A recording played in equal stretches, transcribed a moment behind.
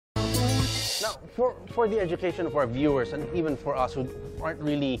Now, for the education of our viewers and even for us who aren't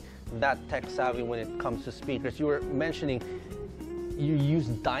really that tech savvy when it comes to speakers, you were mentioning you use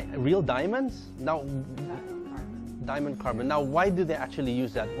real diamonds? Now, diamond carbon. Now, why do they actually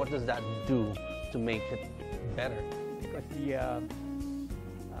use that? What does that do to make it better? Because the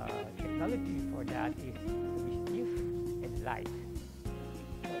technology for that is to be stiff and light.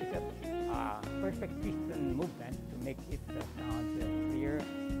 So it's a perfect piston movement to make it sound clear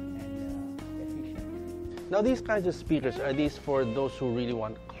and efficient. Now, these kinds of speakers, are these for those who really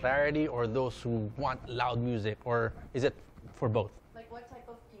want clarity or those who want loud music, or is it for both? Like what type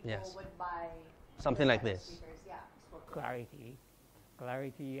of people would buy something like this? Speakers? Yeah.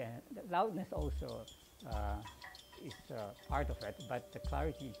 Clarity and the loudness also is part of it, but the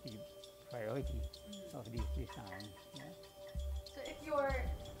clarity is the priority of this design. Yeah? So if you're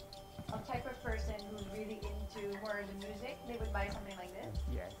a type of person who's really into more of the music, they would buy something like this?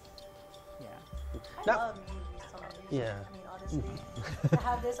 Yes. Yeah. I love music. Yeah. I mean, honestly, to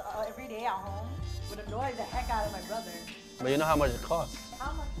have this every day at home would annoy the heck out of my brother. But you know how much it costs?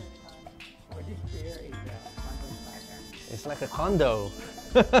 How much does it cost? For this pair is 1.5. It's like a condo.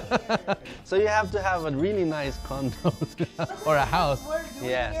 So you have to have a really nice condo or a house. We're doing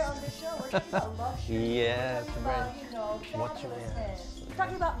here on the show. We're talking about luxury. Yes, we're talking about, fabulousness. We're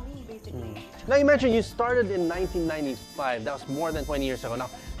talking about me, basically. Now you mentioned you started in 1995. That was more than 20 years ago. Now,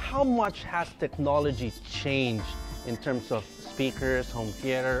 how much has technology changed in terms of speakers, home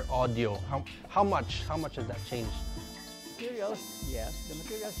theater, audio? How much has that changed? Materials, yes. The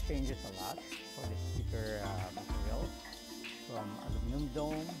materials changes a lot for the speaker materials, from aluminum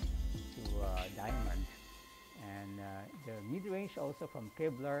dome to diamond, and the mid-range also from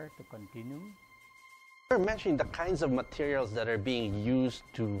Kevlar to continuum. You're mentioning the kinds of materials that are being used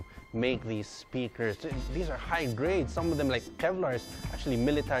to make these speakers. These are high grade. Some of them, like Kevlar, is actually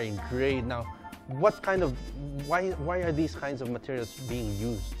military grade. Now, why are these kinds of materials being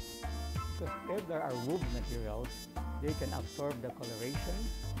used? Because Kevlar are wood materials, they can absorb the coloration,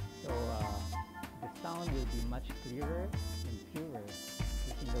 so the sound will be much clearer and purer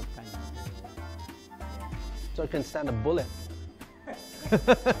using those kind of materials. Yeah. So it can stand a bullet.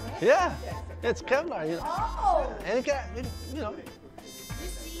 Yeah, it's Kevlar. You know. Oh! And it can, you know. You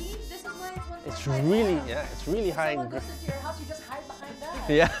see? This is why it's 1.5. It's really, it's really high. Someone goes into your house, you just hide behind that.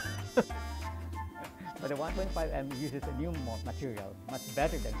 Yeah. But the 1.5M uses a new material, much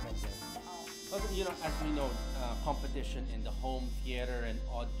better than Kevlar. Also, you know, as we know, competition in the home theater and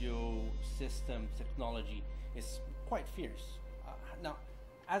audio system technology is quite fierce. Now,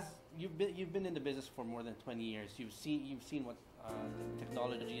 as you've been in the business for more than 20 years, you've seen what the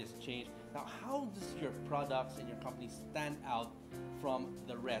technology has changed. Now, how does your products and your company stand out from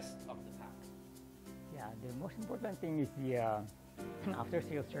the rest of the pack? Yeah, the most important thing is the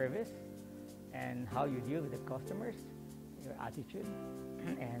after-sales service and how you deal with the customers, your attitude,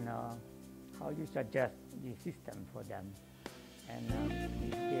 and how you suggest the system for them. And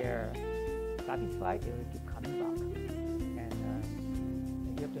if they're satisfied, they will keep coming back. And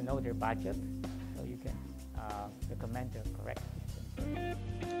you have to know their budget so you can recommend the correct system.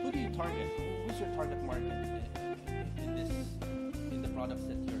 Who do you target? Who's your target market in the products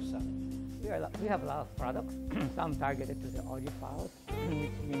that you're selling? We have a lot of products, some targeted to the audiophiles,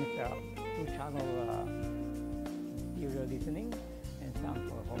 which means two-channel stereo listening, and some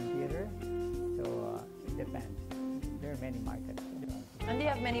for home theater. So it depends. There are many markets. And they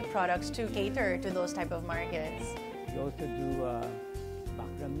have many products to cater to those type of markets. We also do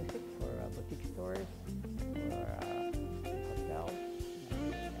background music for boutique stores, for hotels.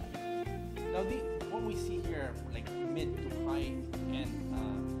 Now, what we see here, like mid to high-end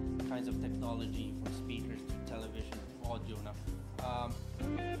kinds of technology, from speakers to television to audio. Now,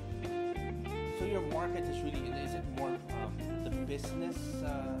 so your market is really, is it more the business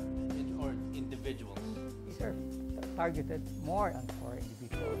or individuals? These are targeted more for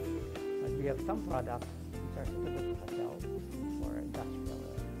individuals, but we have some products which are suitable for hotels for industrial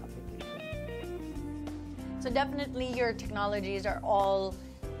applications. So definitely your technologies are all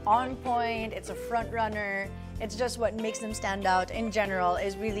on point, it's a front runner. It's just what makes them stand out in general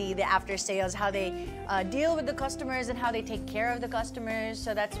is really the after sales, how they deal with the customers and how they take care of the customers.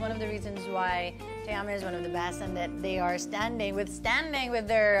 So that's one of the reasons why Toyama is one of the best, and that they are withstanding with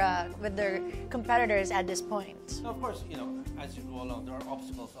their competitors at this point. Now, of course, you know, as you go along, there are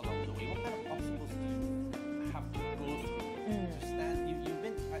obstacles along the way. What kind of obstacles do you have to go through to stand? You've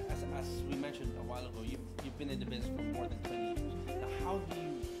been, as we mentioned a while ago, you've been in the business for more than 20 years. Now, how do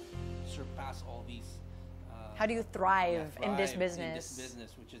you surpass all these? How do you thrive in this business? In this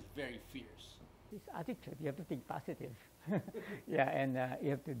business, which is very fierce. This attitude, you have to think positive. Yeah, and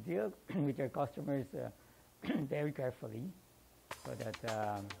you have to deal with your customers very carefully, so that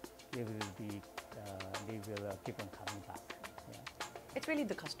they will keep on coming back. Yeah. It's really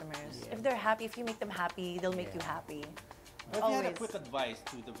the customers. Yeah. If they're happy, if you make them happy, they'll make Yeah. you happy. But if you had a Always. quick advice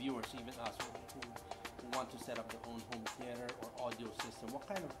to the viewers, even us, who want to set up their own home theater or audio system, what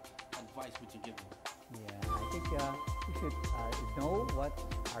kind of advice would you give them? Yeah, I think you should know what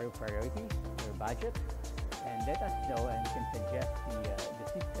are your priorities, your budget, and let us know, and you can suggest the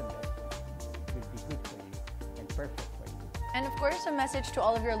system that will be good for you and perfect for you. And of course, a message to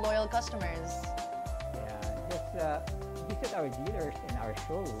all of your loyal customers. Yeah, just visit our dealers in our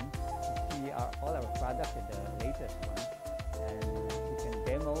showroom to see all our products and the latest ones, and we can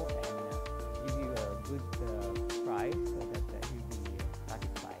demo and give you a good price so that you'll be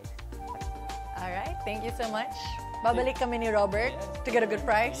satisfied. All right, thank you so much. Babalik kami ni Robert Yes. to get a good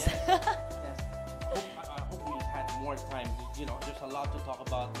price. Yes. I hope we had more time. You know, there's a lot to talk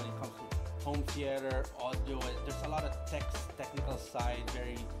about when it comes to home theater, audio. There's a lot of technical side.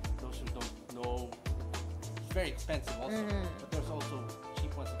 Those who don't know, it's very expensive also. But there's also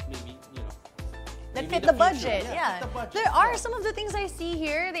cheap ones that maybe, you know, That maybe fit in the budget, future. yeah. Fit the budget, There are yeah. some of the things I see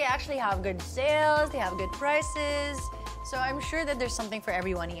here, they actually have good sales, they have good prices. So I'm sure that there's something for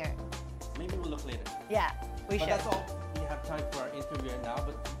everyone here. Maybe we'll look later. Yeah, we But should. that's all we have time for our interview now.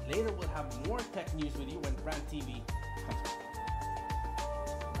 But later we'll have more tech news with you when Brand TV